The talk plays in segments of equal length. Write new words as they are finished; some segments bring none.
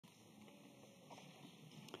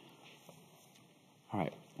All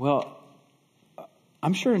right. Well,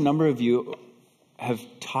 I'm sure a number of you have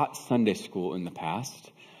taught Sunday school in the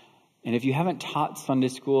past. And if you haven't taught Sunday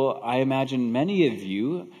school, I imagine many of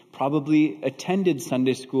you probably attended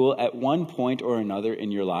Sunday school at one point or another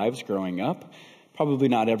in your lives growing up. Probably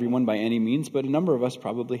not everyone by any means, but a number of us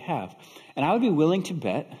probably have. And I would be willing to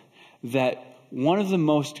bet that one of the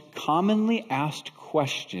most commonly asked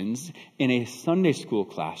questions in a Sunday school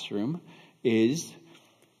classroom is,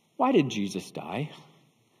 why did Jesus die?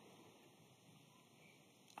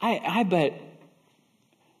 I bet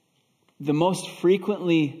the most frequent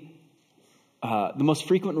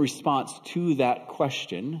response to that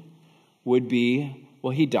question would be,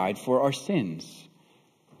 well, he died for our sins.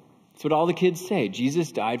 That's what all the kids say.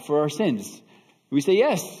 Jesus died for our sins. We say,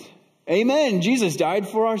 yes, amen. Jesus died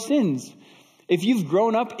for our sins. If you've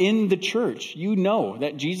grown up in the church, you know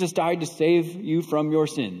that Jesus died to save you from your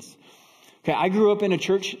sins. Okay, I grew up in a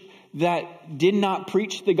church that did not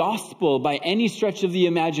preach the gospel by any stretch of the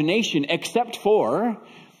imagination, except for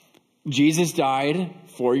Jesus died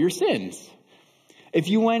for your sins. If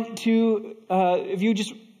you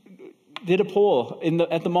just did a poll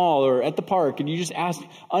at the mall or at the park and you just asked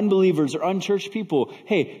unbelievers or unchurched people,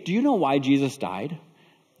 hey, do you know why Jesus died?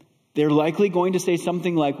 They're likely going to say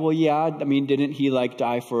something like, well, yeah, didn't he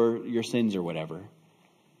die for your sins or whatever?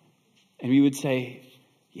 And we would say,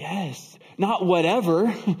 yes, not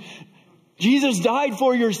whatever. Jesus died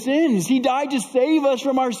for your sins. He died to save us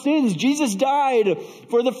from our sins. Jesus died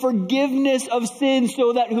for the forgiveness of sins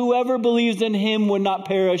so that whoever believes in him would not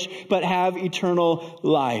perish but have eternal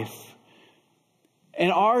life.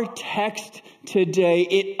 And our text today,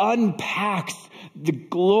 it unpacks the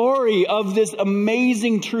glory of this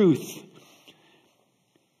amazing truth.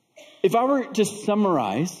 If I were to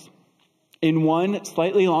summarize in one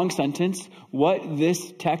slightly long sentence what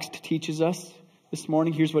this text teaches us this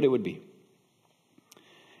morning, here's what it would be.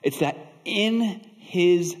 It's that in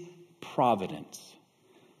his providence,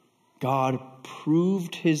 God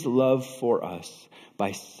proved his love for us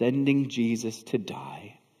by sending Jesus to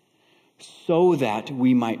die so that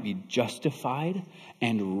we might be justified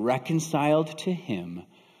and reconciled to him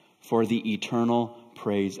for the eternal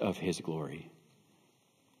praise of his glory.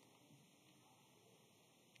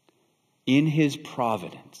 In his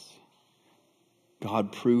providence,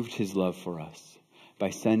 God proved his love for us by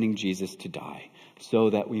sending Jesus to die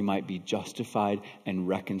so that we might be justified and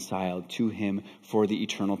reconciled to him for the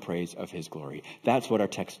eternal praise of his glory. That's what our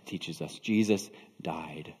text teaches us. Jesus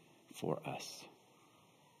died for us.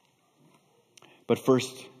 But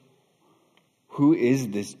first, who is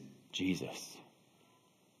this Jesus?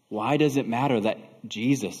 Why does it matter that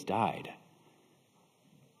Jesus died?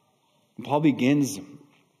 Paul begins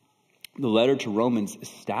the letter to Romans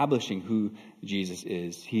establishing who Jesus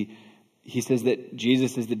is. He says that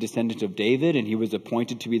Jesus is the descendant of David, and he was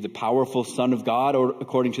appointed to be the powerful Son of God, or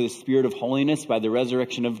according to the Spirit of holiness, by the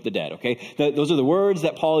resurrection of the dead. Okay, those are the words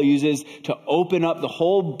that Paul uses to open up the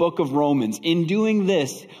whole book of Romans. In doing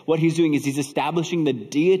this, what he's doing is he's establishing the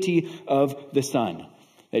deity of the Son,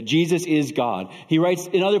 that Jesus is God. He writes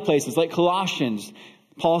in other places, like Colossians,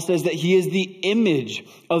 Paul says that he is the image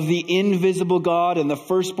of the invisible God and the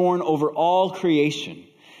firstborn over all creation.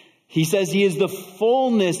 He says he is the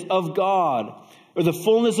fullness of God, or the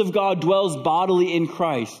fullness of God dwells bodily in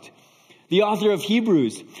Christ. The author of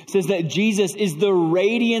Hebrews says that Jesus is the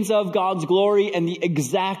radiance of God's glory and the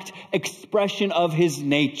exact expression of his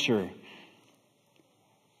nature.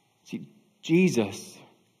 See, Jesus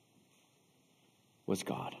was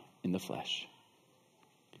God in the flesh,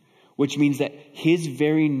 which means that his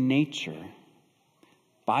very nature,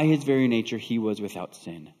 by his very nature, he was without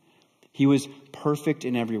sin. He was perfect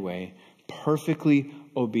in every way, perfectly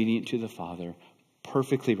obedient to the Father,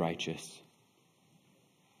 perfectly righteous.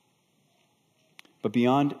 But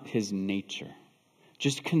beyond his nature,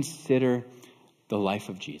 just consider the life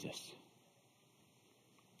of Jesus.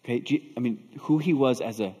 Okay, who he was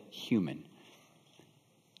as a human.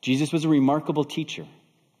 Jesus was a remarkable teacher.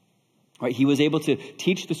 Right? He was able to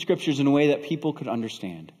teach the scriptures in a way that people could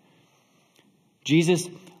understand. Jesus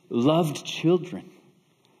loved children.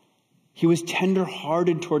 He was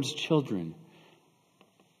tender-hearted towards children.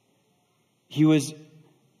 He was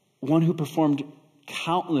one who performed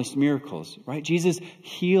countless miracles, right? Jesus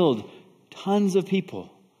healed tons of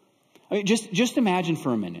people. Just imagine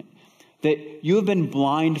for a minute that you have been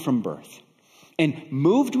blind from birth, and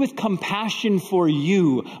moved with compassion for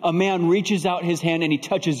you, a man reaches out his hand and he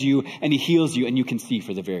touches you and he heals you and you can see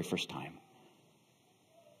for the very first time.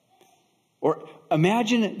 Or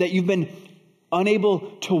imagine that you've been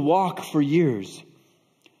unable to walk for years,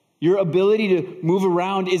 Your ability to move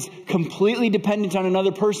around is completely dependent on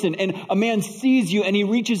another person. And a man sees you and he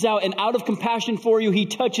reaches out, and out of compassion for you, he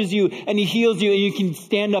touches you and he heals you, and you can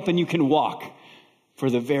stand up and you can walk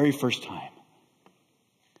for the very first time.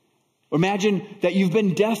 Imagine that you've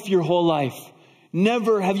been deaf your whole life.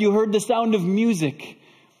 Never have you heard the sound of music.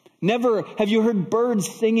 Never have you heard birds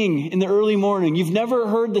singing in the early morning. You've never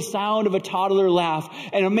heard the sound of a toddler laugh.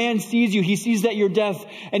 And a man sees you. He sees that you're deaf.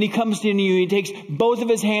 And he comes to you. He takes both of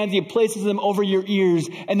his hands. He places them over your ears.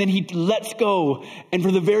 And then he lets go. And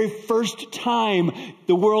for the very first time,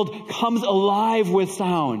 the world comes alive with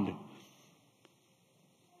sound.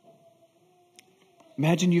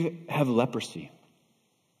 Imagine you have leprosy.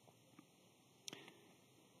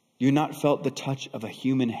 You've not felt the touch of a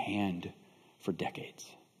human hand for decades.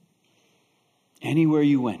 Anywhere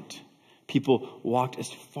you went, people walked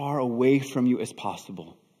as far away from you as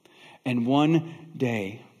possible. And one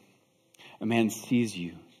day, a man sees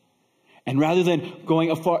you. And rather than going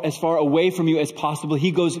as far away from you as possible, he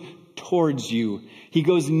goes towards you. He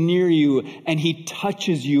goes near you and he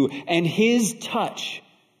touches you. And his touch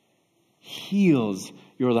heals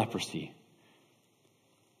your leprosy.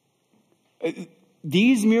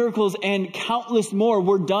 These miracles and countless more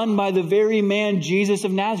were done by the very man, Jesus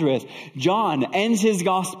of Nazareth. John ends his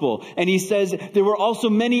gospel and he says there were also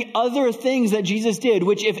many other things that Jesus did,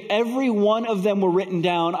 which if every one of them were written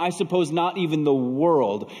down, I suppose not even the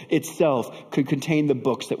world itself could contain the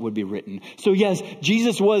books that would be written. So yes,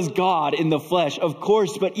 Jesus was God in the flesh, of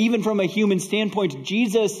course, but even from a human standpoint,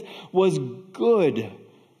 Jesus was good.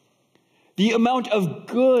 The amount of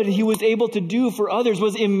good he was able to do for others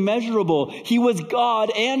was immeasurable. He was God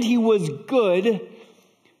and he was good.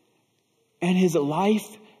 And his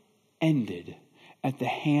life ended at the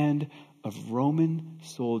hand of Roman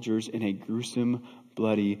soldiers in a gruesome,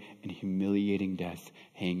 bloody, and humiliating death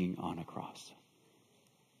hanging on a cross.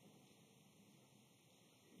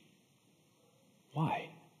 Why?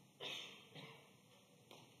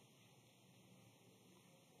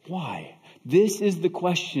 Why? This is the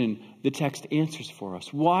question the text answers for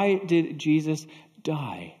us. Why did Jesus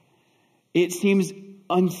die? It seems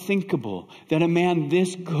unthinkable that a man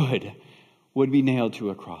this good would be nailed to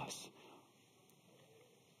a cross.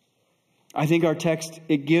 I think our text,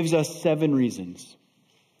 it gives us 7 reasons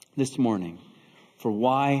this morning for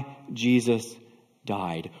why Jesus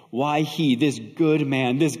died. Why he, this good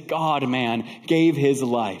man, this God man, gave his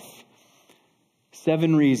life.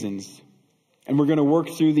 7 reasons. And we're going to work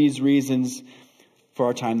through these reasons for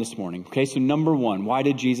our time this morning. Okay, so number 1, why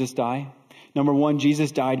did Jesus die? Number 1,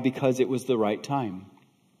 Jesus died because it was the right time.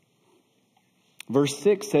 Verse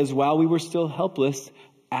 6 says, while we were still helpless,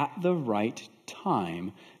 at the right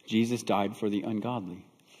time, Jesus died for the ungodly.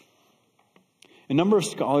 A number of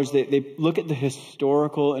scholars, they look at the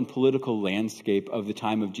historical and political landscape of the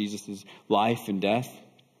time of Jesus' life and death.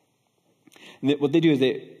 And what they do is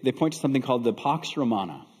they point to something called the Pax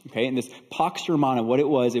Romana. Okay, and this Pax Romana, what it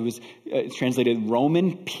was translated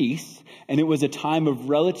Roman peace, and it was a time of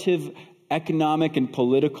relative economic and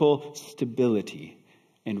political stability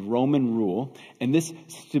and Roman rule. And this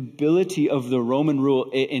stability of the Roman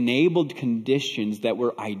rule, it enabled conditions that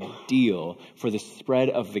were ideal for the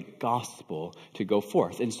spread of the gospel to go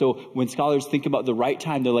forth. And so when scholars think about the right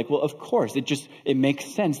time, they're like, well, of course, it makes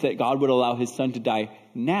sense that God would allow his son to die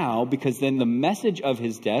now, because then the message of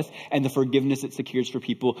his death and the forgiveness it secures for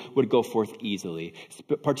people would go forth easily,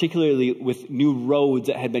 particularly with new roads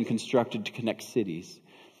that had been constructed to connect cities.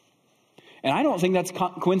 And I don't think that's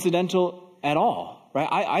coincidental at all, right?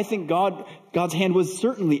 I think God's hand was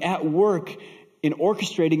certainly at work in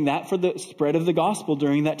orchestrating that for the spread of the gospel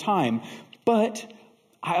during that time. But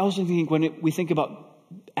I also think when we think about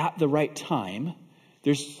at the right time,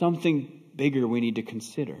 there's something bigger we need to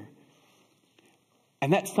consider.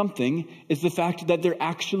 And that something is the fact that there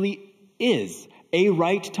actually is a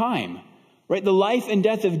right time, right? The life and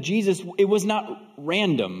death of Jesus, it was not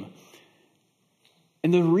random.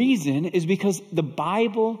 And the reason is because the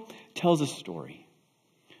Bible tells a story,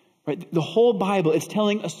 right? The whole Bible is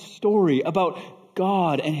telling a story about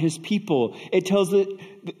God and his people. It tells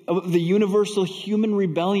the universal human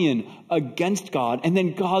rebellion against God, and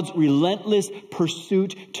then God's relentless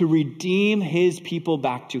pursuit to redeem his people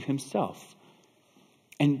back to himself.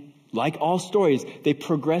 And like all stories, they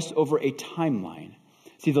progress over a timeline.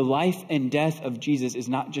 See, the life and death of Jesus is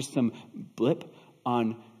not just some blip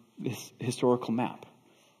on this historical map.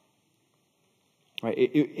 Right?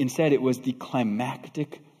 Instead, it was the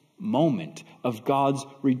climactic moment of God's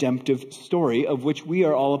redemptive story, of which we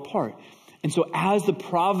are all a part. And so as the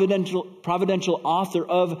providential author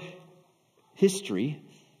of history,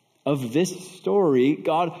 of this story,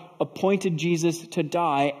 God appointed Jesus to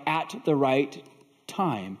die at the right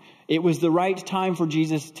time. It was the right time for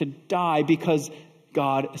Jesus to die because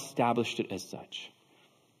God established it as such.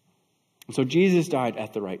 So Jesus died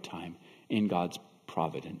at the right time in God's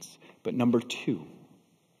providence. But number 2,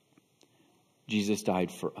 Jesus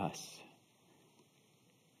died for us.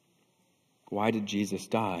 Why did Jesus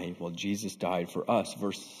die? Well, Jesus died for us.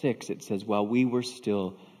 Verse 6, it says, while we were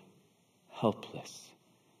still helpless,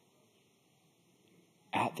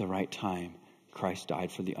 at the right time, Christ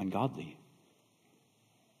died for the ungodly.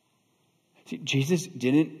 See, Jesus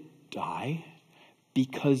didn't die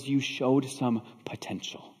because you showed some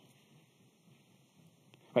potential.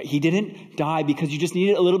 Right? He didn't die because you just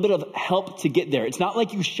needed a little bit of help to get there. It's not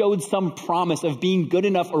like you showed some promise of being good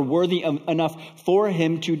enough or worthy enough for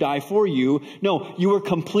him to die for you. No, you were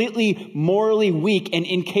completely morally weak and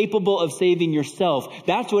incapable of saving yourself.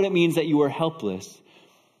 That's what it means that you were helpless.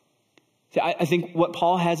 See, I think what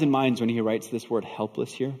Paul has in mind when he writes this word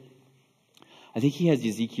helpless here, I think he has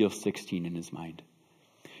Ezekiel 16 in his mind.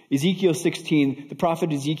 Ezekiel 16, the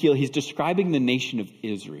prophet Ezekiel, he's describing the nation of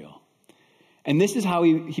Israel. And this is how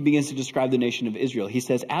he begins to describe the nation of Israel. He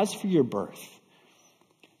says, as for your birth,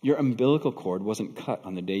 your umbilical cord wasn't cut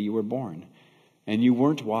on the day you were born, and you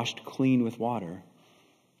weren't washed clean with water.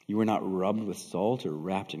 You were not rubbed with salt or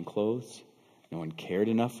wrapped in clothes. No one cared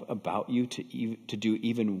enough about you to do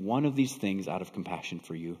even one of these things out of compassion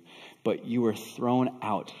for you. But you were thrown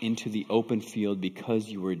out into the open field because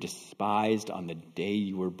you were despised on the day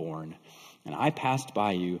you were born. And I passed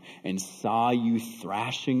by you and saw you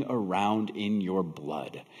thrashing around in your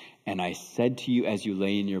blood. And I said to you as you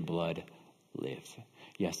lay in your blood, live.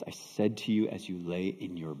 Yes, I said to you as you lay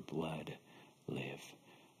in your blood, live.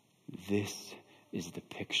 This is the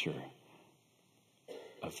picture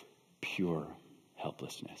of pure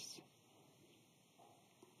helplessness.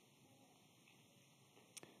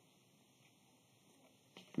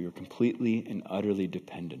 We were completely and utterly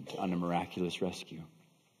dependent on a miraculous rescue.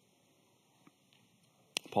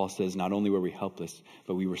 Paul says not only were we helpless,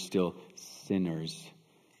 but we were still sinners.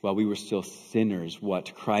 While we were still sinners,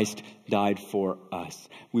 what? Christ died for us.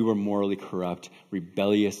 We were morally corrupt,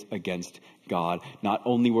 rebellious against God. Not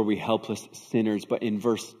only were we helpless sinners, but in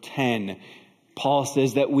verse 10, Paul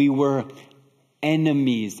says that we were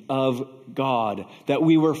enemies of God, that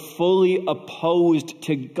we were fully opposed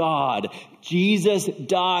to God. Jesus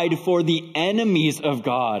died for the enemies of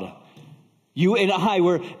God. You and I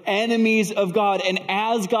were enemies of God, and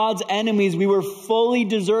as God's enemies, we were fully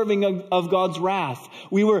deserving of God's wrath.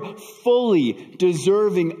 We were fully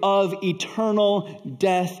deserving of eternal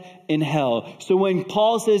death in hell. So when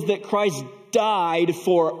Paul says that Christ died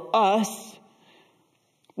for us,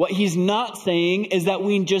 what he's not saying is that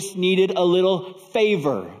we just needed a little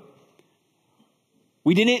favor.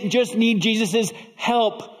 We didn't just need Jesus'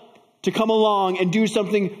 help to come along and do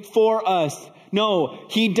something for us. No,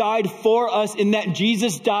 he died for us in that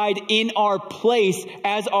Jesus died in our place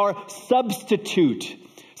as our substitute.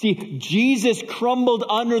 See, Jesus crumbled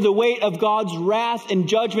under the weight of God's wrath and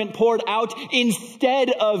judgment poured out instead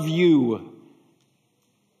of you.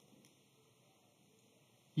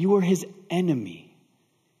 You were his enemy.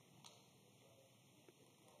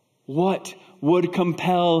 What would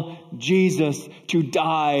compel Jesus to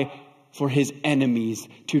die for his enemies,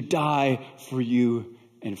 to die for you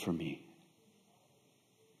and for me?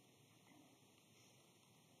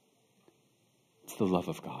 It's the love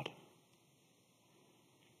of God.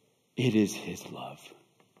 It is his love.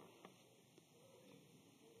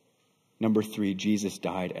 Number 3, Jesus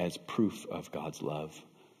died as proof of God's love.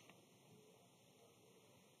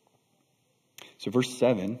 So verse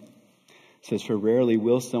 7 says, for rarely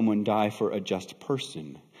will someone die for a just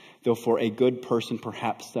person, though for a good person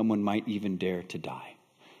perhaps someone might even dare to die.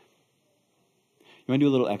 You want to do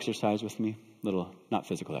a little exercise with me? Little, not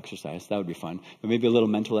physical exercise, that would be fun, but maybe a little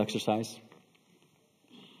mental exercise.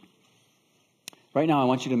 Right now, I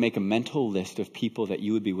want you to make a mental list of people that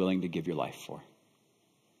you would be willing to give your life for.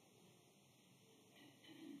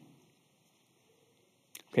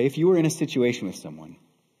 Okay, if you were in a situation with someone,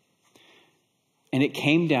 and it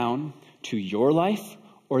came down to your life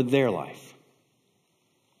or their life,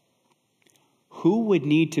 who would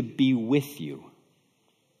need to be with you?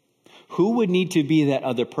 Who would need to be that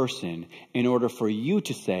other person in order for you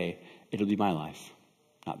to say, it'll be my life,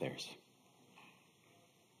 not theirs?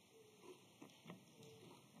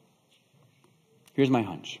 Here's my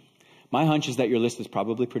hunch. My hunch is that your list is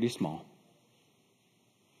probably pretty small.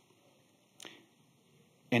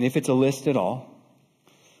 And if it's a list at all,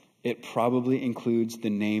 it probably includes the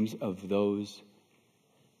names of those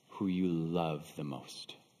who you love the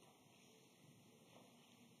most.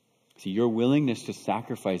 See, your willingness to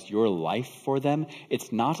sacrifice your life for them,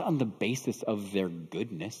 it's not on the basis of their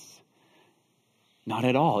goodness. Not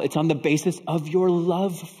at all. It's on the basis of your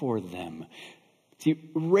love for them.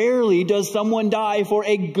 See, rarely does someone die for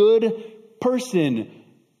a good person.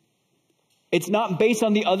 It's not based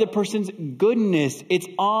on the other person's goodness. It's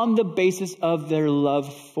on the basis of their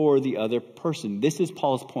love for the other person. This is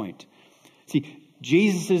Paul's point. See,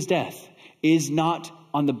 Jesus' death is not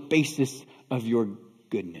on the basis of your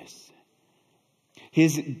goodness.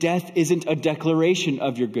 His death isn't a declaration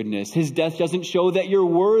of your goodness. His death doesn't show that you're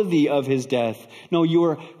worthy of his death. No, you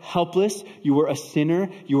were helpless. You were a sinner.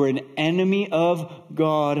 You were an enemy of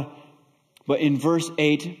God. But in verse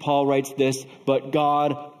 8, Paul writes this, but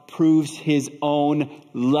God proves his own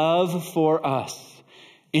love for us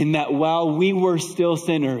in that while we were still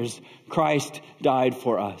sinners, Christ died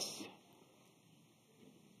for us.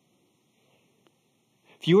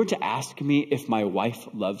 If you were to ask me if my wife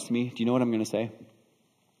loves me, do you know what I'm going to say?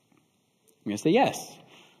 I'm going to say yes.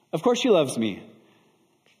 Of course she loves me.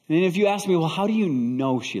 And then if you ask me, well, how do you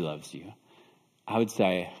know she loves you? I would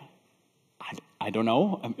say, I don't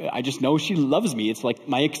know. I just know she loves me. It's like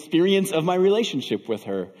my experience of my relationship with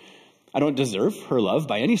her. I don't deserve her love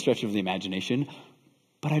by any stretch of the imagination,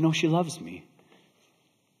 but I know she loves me.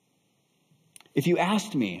 If you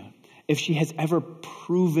asked me if she has ever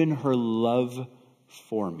proven her love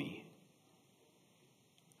for me,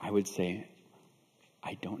 I would say,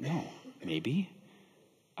 I don't know. Maybe.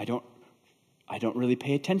 I don't really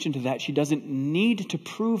pay attention to that. She doesn't need to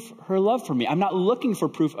prove her love for me. I'm not looking for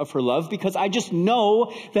proof of her love because I just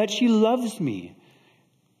know that she loves me.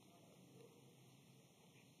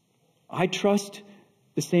 I trust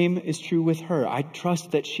the same is true with her. I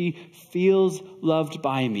trust that she feels loved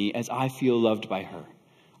by me as I feel loved by her.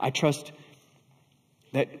 I trust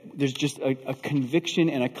that there's just a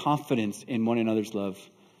conviction and a confidence in one another's love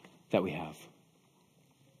that we have.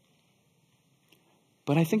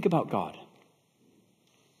 But I think about God.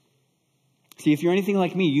 See, if you're anything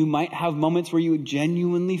like me, you might have moments where you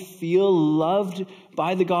genuinely feel loved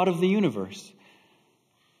by the God of the universe.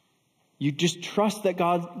 You just trust that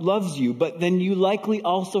God loves you, but then you likely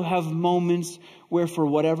also have moments where, for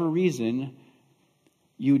whatever reason,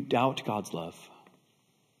 you doubt God's love.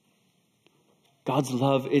 God's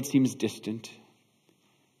love, it seems distant.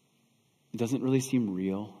 It doesn't really seem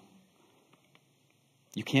real.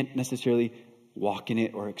 You can't necessarily walk in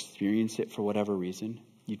it or experience it for whatever reason.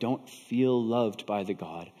 You don't feel loved by the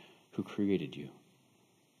God who created you.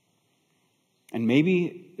 And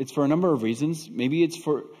maybe it's for a number of reasons. Maybe it's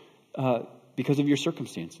for because of your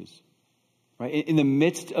circumstances, right? In the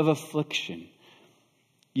midst of affliction,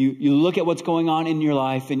 you look at what's going on in your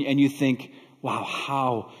life and you think, wow,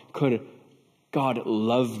 how could God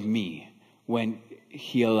love me when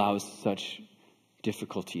he allows such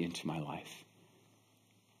difficulty into my life?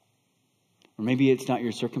 Or maybe it's not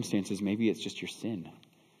your circumstances. Maybe it's just your sin.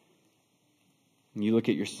 And you look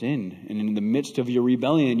at your sin, and in the midst of your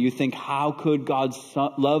rebellion, you think, how could God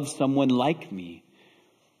love someone like me?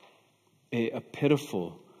 A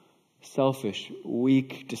pitiful, selfish,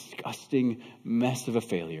 weak, disgusting mess of a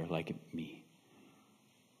failure like me.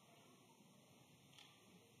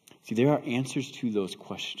 See, there are answers to those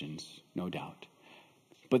questions, no doubt.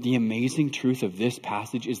 But the amazing truth of this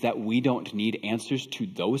passage is that we don't need answers to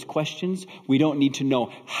those questions. We don't need to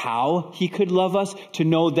know how he could love us to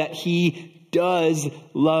know that he does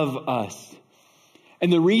love us.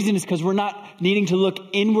 And the reason is because we're not needing to look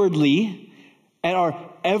inwardly at our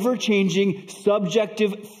ever-changing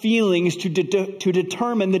subjective feelings to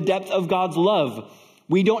determine the depth of God's love.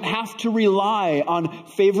 We don't have to rely on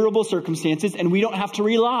favorable circumstances, and we don't have to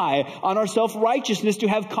rely on our self-righteousness to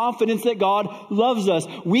have confidence that God loves us.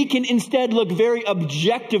 We can instead look very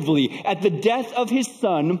objectively at the death of his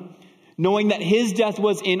son, knowing that his death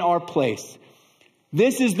was in our place.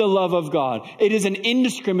 This is the love of God. It is an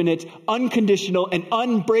indiscriminate, unconditional, and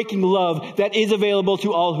unbreaking love that is available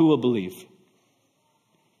to all who will believe.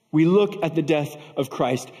 We look at the death of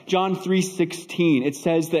Christ. John 3:16, it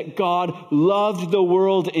says that God loved the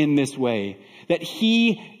world in this way, that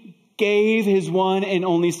he gave his one and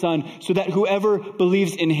only son so that whoever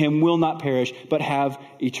believes in him will not perish, but have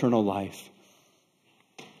eternal life.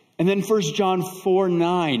 And then 1 John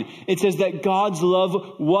 4:9, it says that God's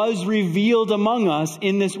love was revealed among us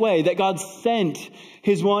in this way, that God sent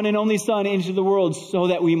his one and only son into the world so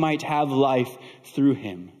that we might have life through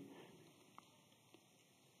him.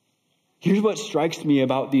 Here's what strikes me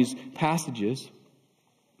about these passages.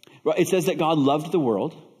 It says that God loved the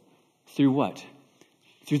world through what?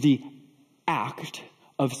 Through the act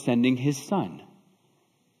of sending his son.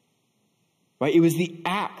 Right? It was the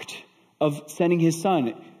act of sending his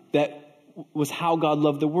son. that was how God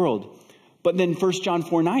loved the world. But then 1 John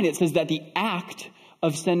 4:9, it says that the act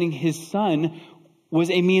of sending his son was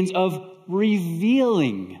a means of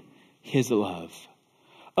revealing his love,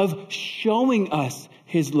 of showing us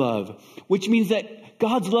his love, which means that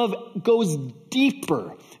God's love goes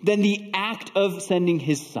deeper than the act of sending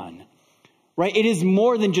his son. Right? It is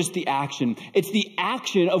more than just the action. It's the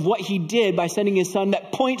action of what he did by sending his son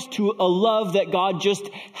that points to a love that God just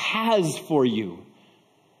has for you.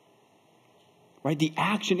 Right? The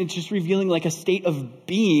action, it's just revealing like a state of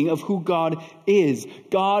being of who God is.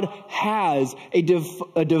 God has a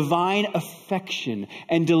divine affection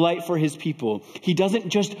and delight for his people. He doesn't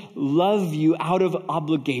just love you out of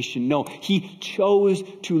obligation. No, he chose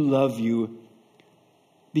to love you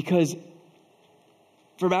because,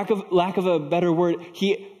 for lack of a better word,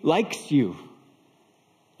 he likes you.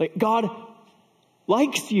 Like, God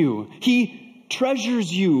likes you. He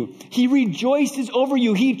treasures you. He rejoices over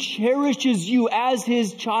you. He cherishes you as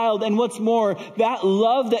his child. And what's more, that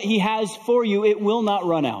love that he has for you, it will not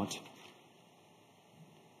run out.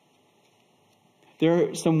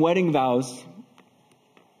 There are some wedding vows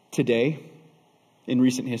today in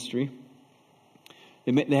recent history.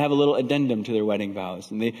 They have a little addendum to their wedding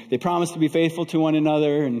vows. And they promise to be faithful to one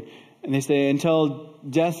another. And they say, until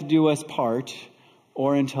death do us part,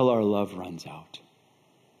 or until our love runs out.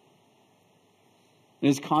 And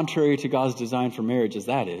as contrary to God's design for marriage as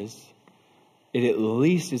that is, it at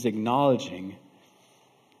least is acknowledging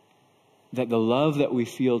that the love that we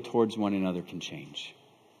feel towards one another can change.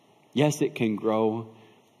 Yes, it can grow,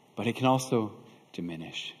 but it can also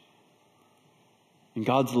diminish. And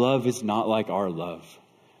God's love is not like our love.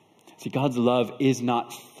 See, God's love is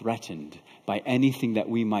not threatened by anything that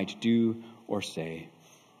we might do or say.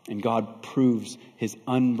 And God proves his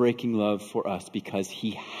unbreaking love for us because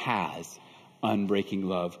he has unbreaking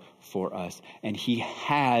love for us. And he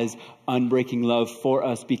has unbreaking love for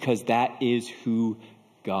us because that is who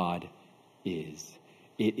God is.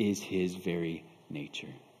 It is his very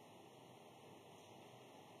nature.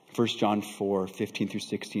 1 John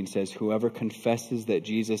 4:15-16 says, whoever confesses that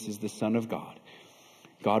Jesus is the Son of God,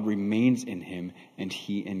 God remains in him and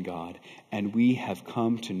he in God. And we have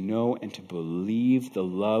come to know and to believe the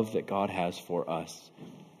love that God has for us.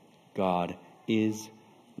 God is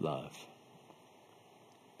love.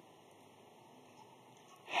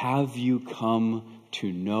 Have you come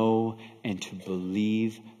to know and to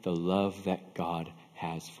believe the love that God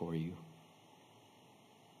has for you?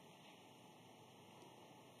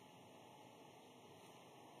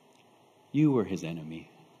 You were his enemy.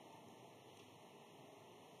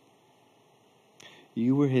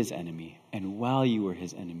 You were his enemy. And while you were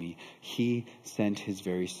his enemy, he sent his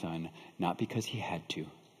very son, not because he had to,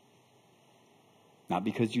 not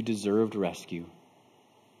because you deserved rescue,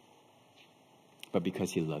 but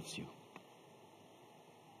because he loves you.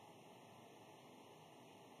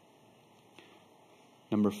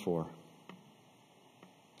 Number 4.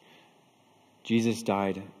 Jesus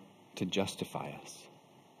died to justify us.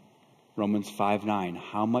 Romans 5:9,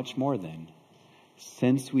 how much more then,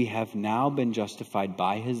 since we have now been justified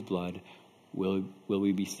by his blood, will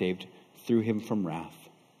we be saved through him from wrath?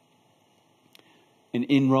 And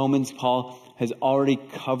in Romans, Paul has already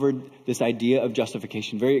covered this idea of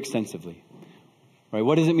justification very extensively. Right?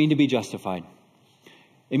 What does it mean to be justified?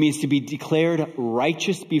 It means to be declared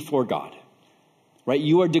righteous before God. Right?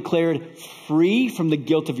 You are declared free from the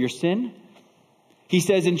guilt of your sin. He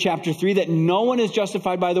says in chapter 3 that no one is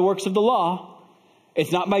justified by the works of the law.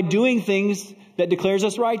 It's not by doing things that declares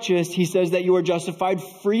us righteous. He says that you are justified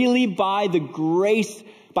freely by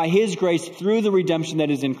his grace through the redemption that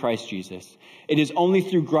is in Christ Jesus. It is only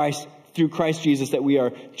through Christ Jesus that we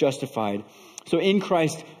are justified. So in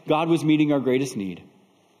Christ, God was meeting our greatest need,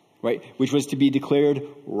 right? Which was to be declared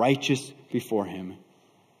righteous before him.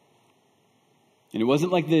 And it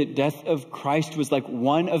wasn't like the death of Christ was like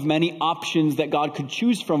one of many options that God could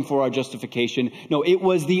choose from for our justification. No, it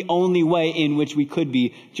was the only way in which we could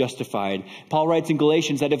be justified. Paul writes in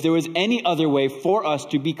Galatians that if there was any other way for us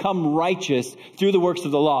to become righteous through the works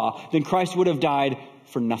of the law, then Christ would have died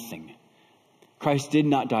for nothing. Christ did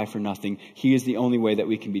not die for nothing. He is the only way that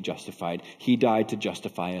we can be justified. He died to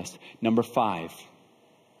justify us. Number 5,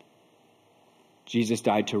 Jesus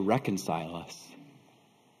died to reconcile us.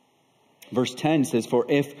 Verse 10 says, for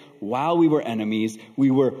if while we were enemies, we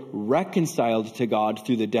were reconciled to God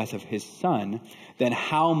through the death of his son, then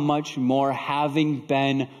how much more, having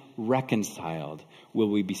been reconciled, will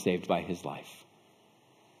we be saved by his life?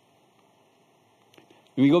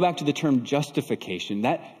 When we go back to the term justification,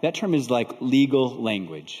 that term is like legal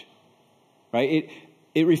language, right?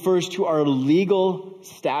 It refers to our legal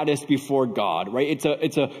status before God, right?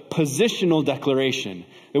 It's a positional declaration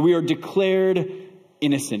that we are declared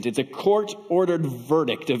innocent. It's a court-ordered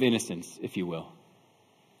verdict of innocence, if you will.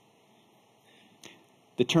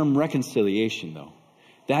 The term reconciliation, though,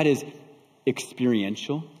 that is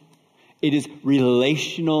experiential. It is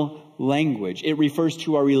relational language. It refers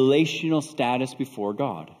to our relational status before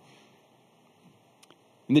God.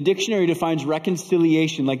 And the dictionary defines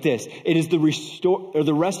reconciliation like this. It is the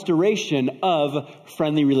restoration of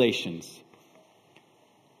friendly relations.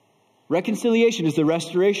 Reconciliation is the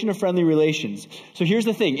restoration of friendly relations. So here's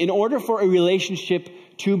the thing. In order for a relationship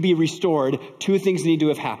to be restored, two things need to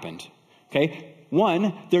have happened. Okay?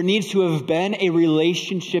 One, there needs to have been a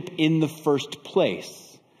relationship in the first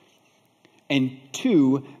place. And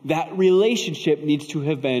two, that relationship needs to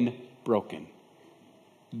have been broken.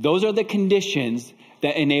 Those are the conditions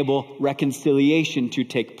that enable reconciliation to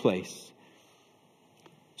take place.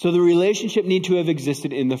 So the relationship need to have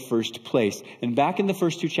existed in the first place. And back in the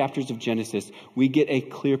first two chapters of Genesis, we get a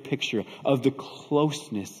clear picture of the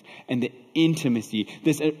closeness and the intimacy,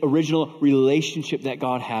 this original relationship that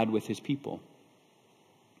God had with his people.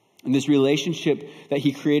 And this relationship that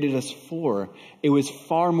he created us for, it was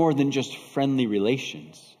far more than just friendly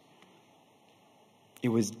relations. It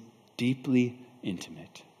was deeply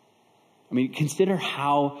intimate. I mean, consider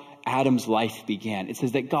how Adam's life began. It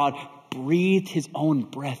says that God breathed his own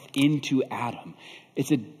breath into Adam.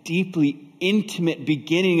 It's a deeply intimate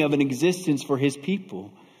beginning of an existence for his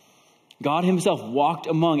people. God himself walked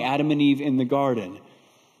among Adam and Eve in the garden.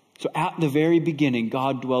 So at the very beginning,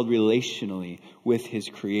 God dwelled relationally with his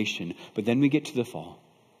creation. But then we get to the fall.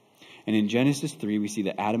 And in Genesis 3, we see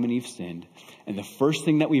that Adam and Eve sinned. And the first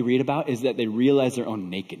thing that we read about is that they realize their own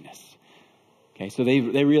nakedness. Okay, so they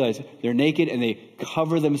realize they're naked and they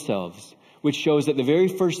cover themselves, which shows that the very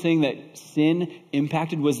first thing that sin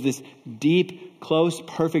impacted was this deep, close,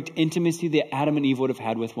 perfect intimacy that Adam and Eve would have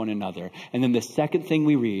had with one another. And then the second thing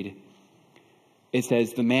we read, it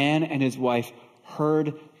says, the man and his wife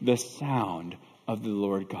heard the sound of the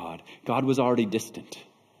Lord God. God was already distant.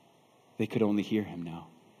 They could only hear him now.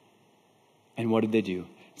 And what did they do?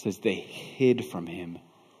 It says they hid from him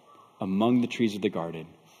among the trees of the garden.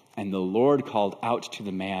 And the Lord called out to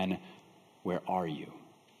the man, where are you?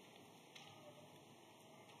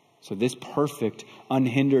 So this perfect,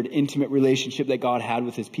 unhindered, intimate relationship that God had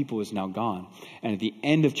with his people is now gone. And at the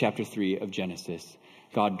end of chapter 3 of Genesis,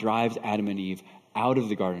 God drives Adam and Eve out of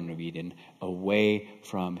the Garden of Eden, away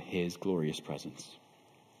from his glorious presence.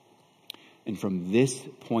 And from this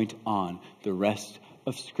point on, the rest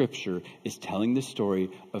of Scripture is telling the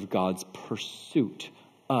story of God's pursuit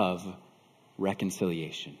of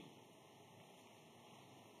reconciliation.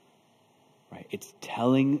 Right? It's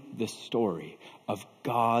telling the story of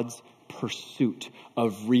God's pursuit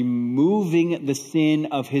of removing the sin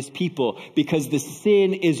of his people, because the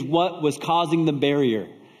sin is what was causing the barrier.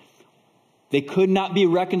 They could not be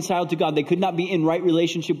reconciled to God. They could not be in right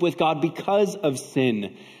relationship with God because of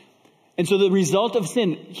sin. And so the result of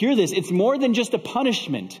sin, hear this, it's more than just a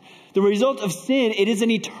punishment. The result of sin, it is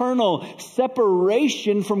an eternal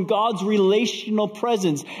separation from God's relational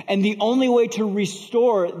presence. And the only way to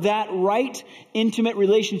restore that right, intimate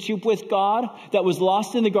relationship with God that was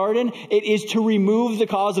lost in the garden, it is to remove the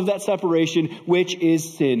cause of that separation, which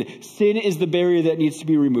is sin. Sin is the barrier that needs to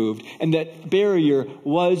be removed. And that barrier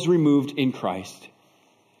was removed in Christ.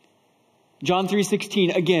 John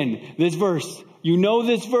 3:16, again, this verse. You know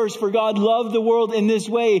this verse, for God loved the world in this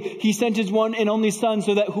way. He sent his one and only Son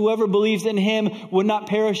so that whoever believes in him would not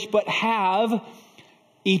perish but have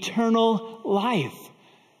eternal life.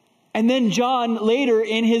 And then John later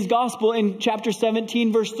in his gospel in chapter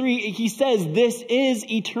 17 verse 3, he says this is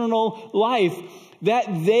eternal life, that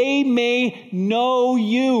they may know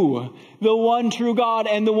you, the one true God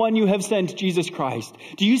and the one you have sent, Jesus Christ.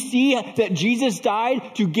 Do you see that Jesus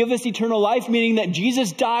died to give us eternal life? Meaning that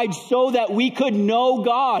Jesus died so that we could know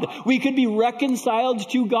God. We could be reconciled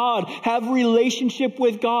to God, have relationship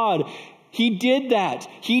with God. He did that.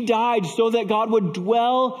 He died so that God would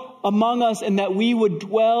dwell among us and that we would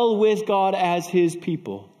dwell with God as his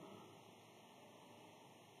people.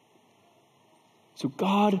 So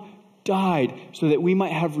God died so that we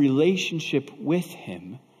might have relationship with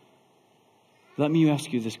him. Let me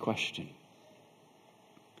ask you this question.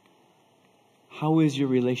 How is your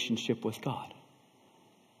relationship with God?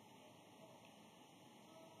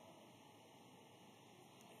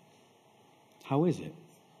 How is it?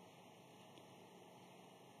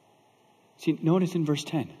 See, notice in verse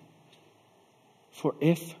 10. For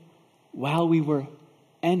if, while we were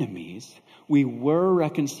enemies, we were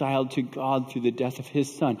reconciled to God through the death of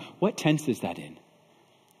his Son. What tense is that in?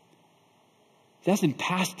 That's in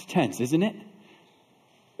past tense, isn't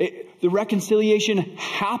it? The reconciliation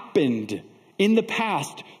happened in the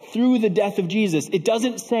past through the death of Jesus. It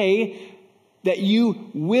doesn't say that you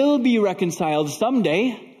will be reconciled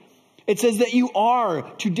someday. It says that you are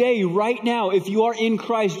today, right now. If you are in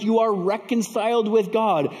Christ, you are reconciled with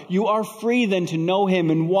God. You are free then to know him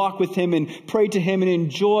and walk with him and pray to him and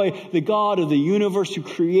enjoy the God of the universe who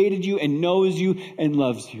created you and knows you and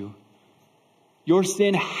loves you. Your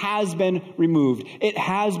sin has been removed. It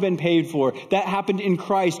has been paid for. That happened in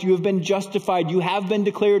Christ. You have been justified. You have been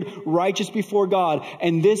declared righteous before God.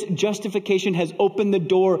 And this justification has opened the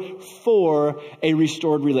door for a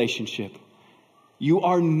restored relationship. You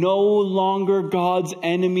are no longer God's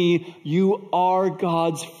enemy. You are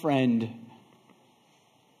God's friend.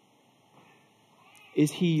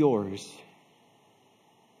 Is he yours?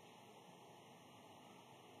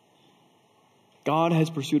 God has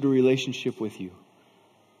pursued a relationship with you.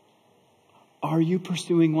 Are you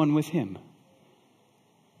pursuing one with him?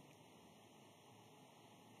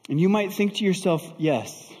 And you might think to yourself,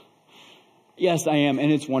 yes, I am,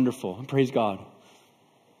 and it's wonderful. Praise God.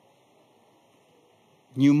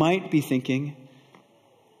 You might be thinking,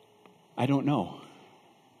 I don't know.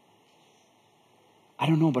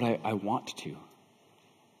 But I want to.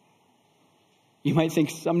 You might think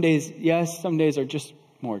some days, yes, some days are just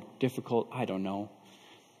more difficult. I don't know.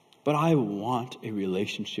 But I want a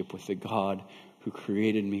relationship with the God who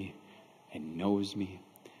created me and knows me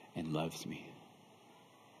and loves me.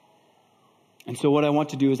 And so what I want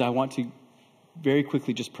to do is I want to very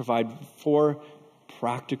quickly just provide 4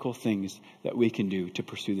 practical things that we can do to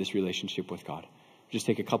pursue this relationship with God. Just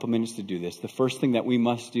take a couple minutes to do this. The first thing that we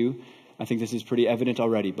must do, I think this is pretty evident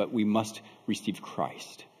already, but we must receive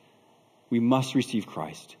Christ. We must receive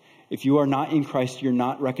Christ. If you are not in Christ, you're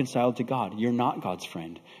not reconciled to God. You're not God's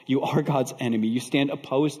friend. You are God's enemy. You stand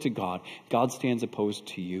opposed to God. God stands opposed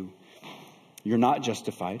to you. You're not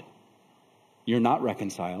justified. You're not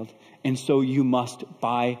reconciled. And so you must,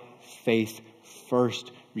 by faith, first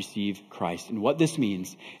receive Christ. And what this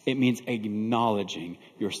means, it means acknowledging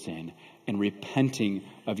your sin and repenting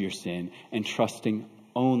of your sin and trusting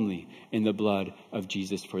only in the blood of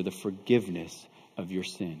Jesus for the forgiveness of your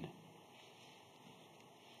sin.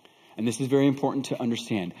 And this is very important to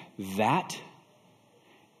understand. That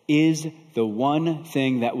is the one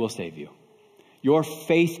thing that will save you. Your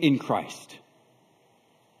faith in Christ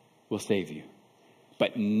will save you.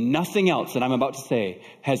 But nothing else that I'm about to say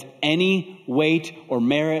has any weight or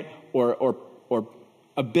merit or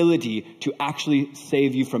ability to actually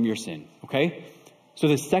save you from your sin. Okay? So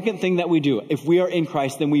the second thing that we do, if we are in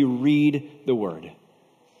Christ, then we read the Word.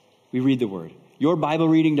 We read the Word. Your Bible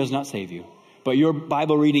reading does not save you. But your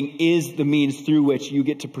Bible reading is the means through which you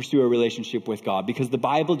get to pursue a relationship with God. Because the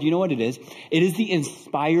Bible, do you know what it is? It is the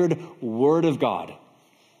inspired Word of God.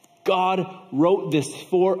 God wrote this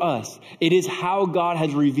for us. It is how God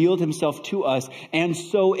has revealed himself to us. And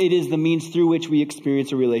so it is the means through which we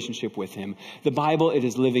experience a relationship with him. The Bible, it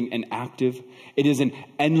is living and active. It is an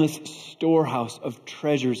endless storehouse of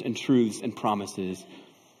treasures and truths and promises.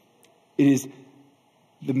 It is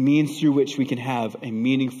the means through which we can have a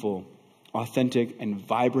meaningful, authentic, and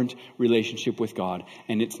vibrant relationship with God.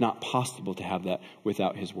 And it's not possible to have that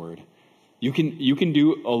without his word. You can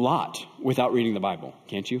do a lot without reading the Bible,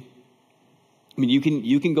 can't you? I mean,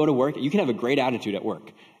 you can go to work, you can have a great attitude at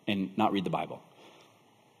work and not read the Bible.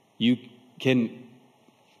 You can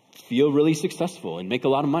feel really successful and make a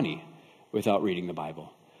lot of money without reading the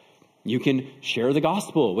Bible. You can share the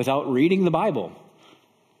gospel without reading the Bible.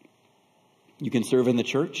 You can serve in the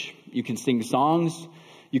church. You can sing songs.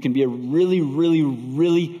 You can be a really, really,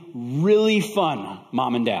 really, really fun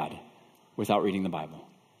mom and dad without reading the Bible.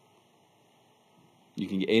 You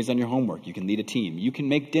can get A's on your homework. You can lead a team. You can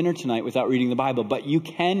make dinner tonight without reading the Bible, but you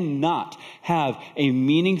cannot have a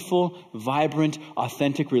meaningful, vibrant,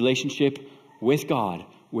 authentic relationship with God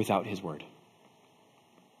without his word.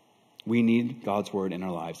 We need God's word in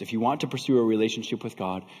our lives. If you want to pursue a relationship with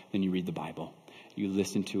God, then you read the Bible. You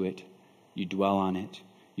listen to it. You dwell on it.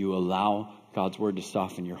 You allow God's word to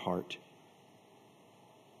soften your heart.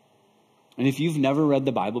 And if you've never read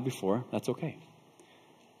the Bible before, that's okay.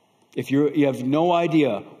 If you have no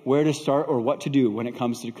idea where to start or what to do when it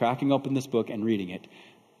comes to cracking open this book and reading it,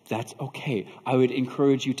 that's okay. I would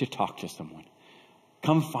encourage you to talk to someone.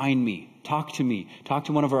 Come find me. Talk to me. Talk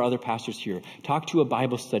to one of our other pastors here. Talk to a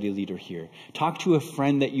Bible study leader here. Talk to a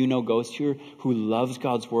friend that you know goes here who loves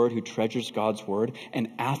God's word, who treasures God's word, and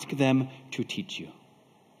ask them to teach you.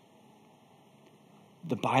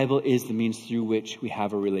 The Bible is the means through which we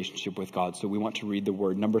have a relationship with God. So we want to read the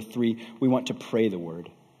word. Number 3, we want to pray the word.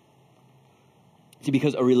 See,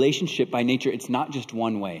 because a relationship by nature, it's not just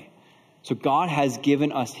one way. So God has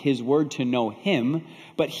given us his word to know him,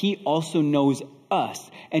 but he also knows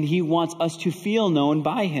us, and he wants us to feel known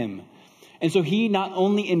by him. And so he not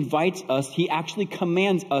only invites us, he actually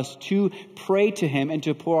commands us to pray to him and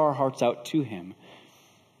to pour our hearts out to him.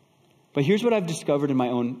 But here's what I've discovered in my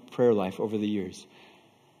own prayer life over the years.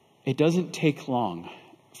 It doesn't take long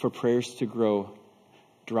for prayers to grow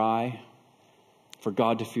dry, for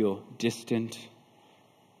God to feel distant.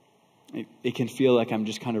 It can feel like I'm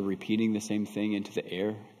just kind of repeating the same thing into the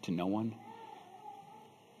air to no one.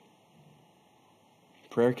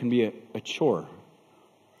 Prayer can be a chore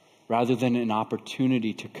rather than an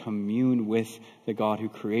opportunity to commune with the God who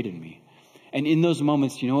created me. And in those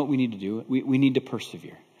moments, you know what we need to do? We need to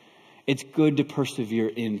persevere. It's good to persevere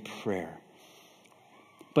in prayer.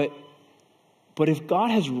 But if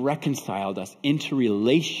God has reconciled us into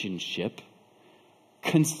relationship,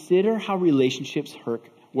 consider how relationships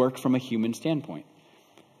work from a human standpoint,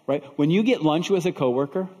 right? When you get lunch with a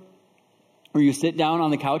coworker, or you sit down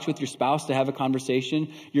on the couch with your spouse to have a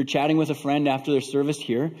conversation, you're chatting with a friend after their service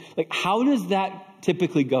here, like how does that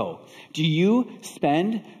typically go? Do you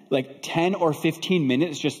spend like 10 or 15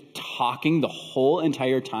 minutes just talking the whole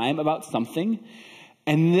entire time about something,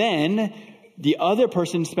 and then the other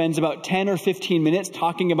person spends about 10 or 15 minutes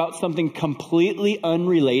talking about something completely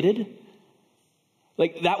unrelated?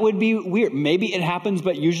 Like, that would be weird. Maybe it happens,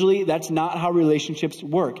 but usually that's not how relationships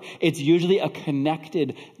work. It's usually a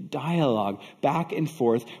connected dialogue back and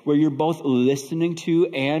forth where you're both listening to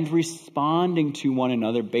and responding to one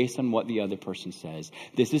another based on what the other person says.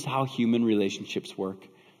 This is how human relationships work.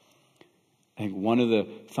 I think one of the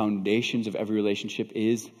foundations of every relationship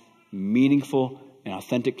is meaningful and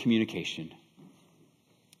authentic communication.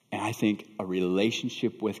 And I think a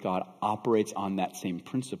relationship with God operates on that same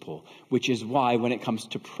principle, which is why when it comes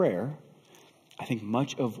to prayer, I think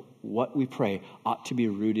much of what we pray ought to be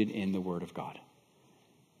rooted in the Word of God.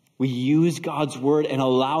 We use God's Word and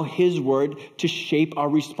allow His Word to shape our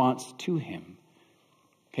response to Him.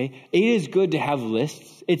 Okay? It is good to have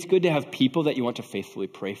lists. It's good to have people that you want to faithfully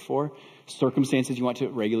pray for, circumstances you want to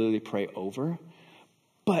regularly pray over.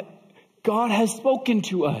 But God has spoken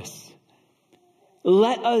to us.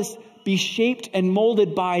 Let us be shaped and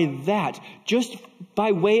molded by that. Just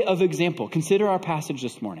by way of example, consider our passage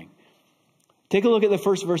this morning. Take a look at the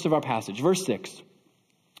first verse of our passage, verse 6.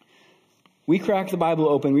 We crack the Bible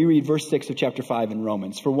open. We read verse 6 of chapter 5 in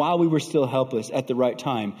Romans. For while we were still helpless at the right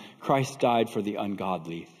time, Christ died for the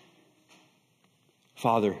ungodly.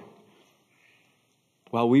 Father,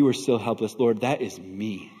 while we were still helpless, Lord, that is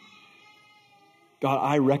me. God,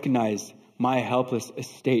 I recognize my helpless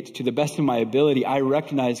estate. To the best of my ability, I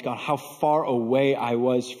recognize, God, how far away I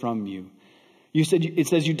was from you. It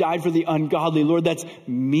says you died for the ungodly. Lord, that's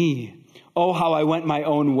me. Oh, how I went my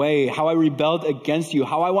own way, how I rebelled against you,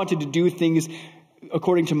 how I wanted to do things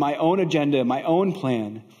according to my own agenda, my own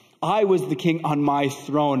plan. I was the king on my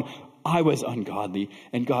throne. I was ungodly.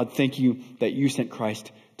 And God, thank you that you sent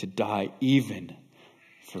Christ to die even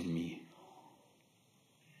for me.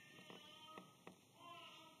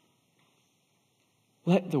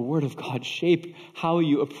 Let the Word of God shape how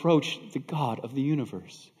you approach the God of the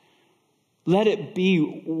universe. Let it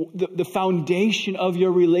be the foundation of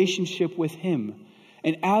your relationship with Him.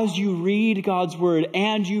 And as you read God's Word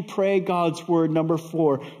and you pray God's Word, number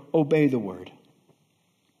 4, obey the Word.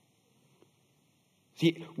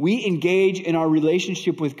 See, we engage in our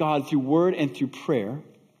relationship with God through Word and through prayer.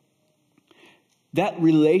 That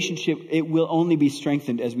relationship, it will only be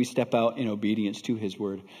strengthened as we step out in obedience to His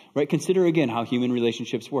Word. Right? Consider again how human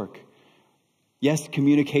relationships work. Yes,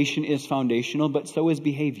 communication is foundational, but so is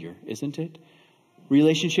behavior, isn't it?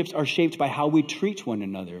 Relationships are shaped by how we treat one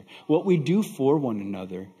another, what we do for one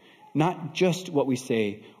another, not just what we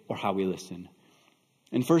say or how we listen.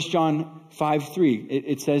 In 1 John 5:3,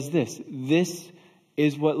 it says this: this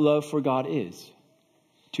is what love for God is,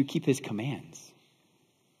 to keep His commands.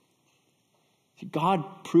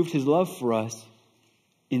 God proved His love for us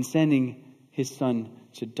in sending His Son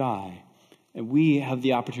to die. And we have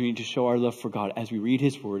the opportunity to show our love for God as we read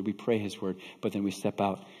His Word, we pray His Word, but then we step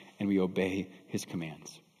out and we obey His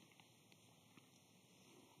commands.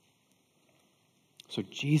 So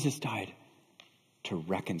Jesus died to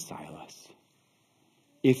reconcile us.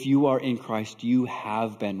 If you are in Christ, you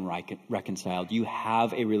have been reconciled. You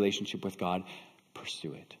have a relationship with God.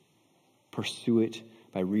 Pursue it. Pursue it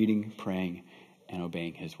by reading, praying, and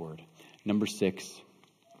obeying His Word. Number 6,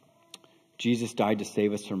 Jesus died to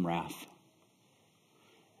save us from wrath.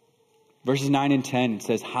 Verses 9 and 10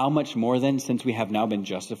 says, how much more then, since we have now been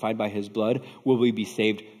justified by His blood, will we be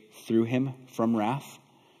saved through Him from wrath?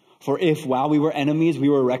 For if, while we were enemies, we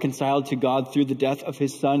were reconciled to God through the death of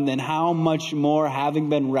his Son, then how much more, having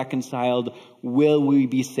been reconciled, will we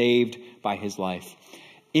be saved by his life?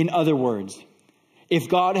 In other words, if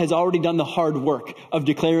God has already done the hard work of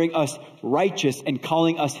declaring us righteous and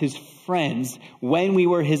calling us his friends when we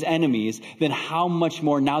were his enemies, then how much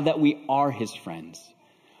more, now that we are his friends,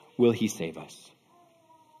 will he save us?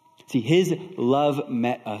 See, his love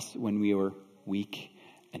met us when we were weak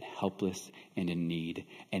and helpless and in need.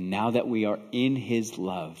 And now that we are in his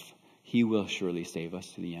love, he will surely save us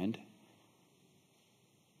to the end.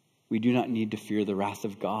 We do not need to fear the wrath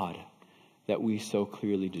of God that we so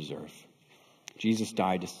clearly deserve. Jesus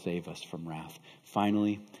died to save us from wrath.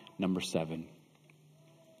 Finally, number 7.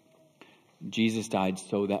 Jesus died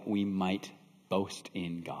so that we might boast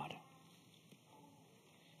in God.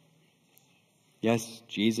 Yes,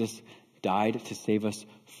 Jesus died to save us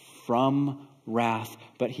from wrath,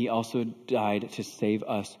 but he also died to save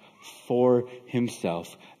us for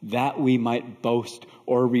himself, that we might boast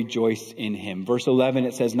or rejoice in him. Verse 11,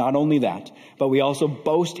 it says, not only that, but we also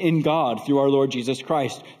boast in God through our Lord Jesus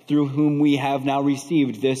Christ, through whom we have now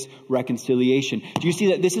received this reconciliation. Do you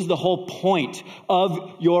see that this is the whole point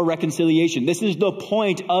of your reconciliation? This is the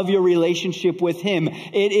point of your relationship with him.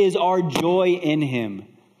 It is our joy in him.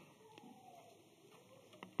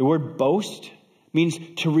 The word boast means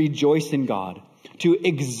to rejoice in God, to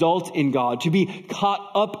exult in God, to be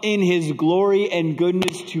caught up in his glory and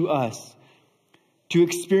goodness to us, to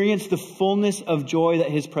experience the fullness of joy that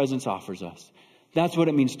his presence offers us. That's what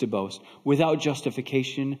it means to boast. Without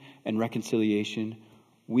justification and reconciliation,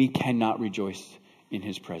 we cannot rejoice in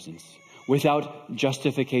his presence. Without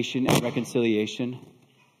justification and reconciliation,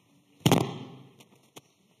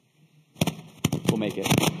 we'll make it.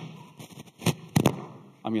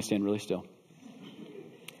 I'm going to stand really still.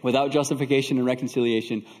 Without justification and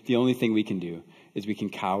reconciliation, the only thing we can do is we can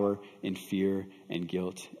cower in fear and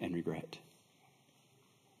guilt and regret.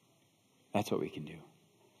 That's what we can do.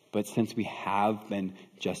 But since we have been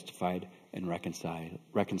justified and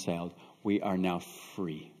reconciled, we are now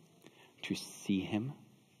free to see him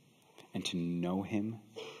and to know him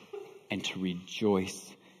and to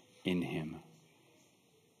rejoice in him.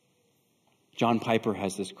 John Piper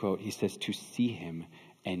has this quote. He says, to see him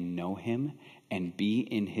and know him and be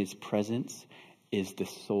in his presence is the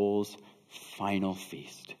soul's final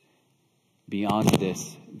feast. Beyond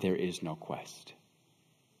this, there is no quest.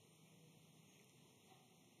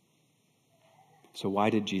 So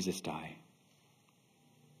why did Jesus die?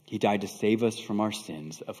 He died to save us from our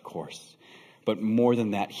sins, of course. But more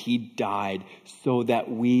than that, he died so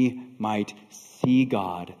that we might see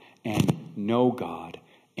God and know God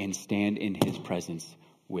and stand in his presence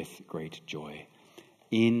with great joy.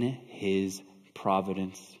 In his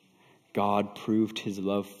providence, God proved his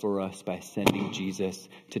love for us by sending Jesus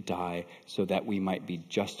to die so that we might be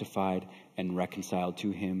justified and reconciled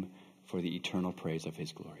to him for the eternal praise of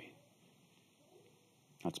his glory.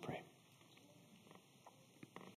 Let's pray.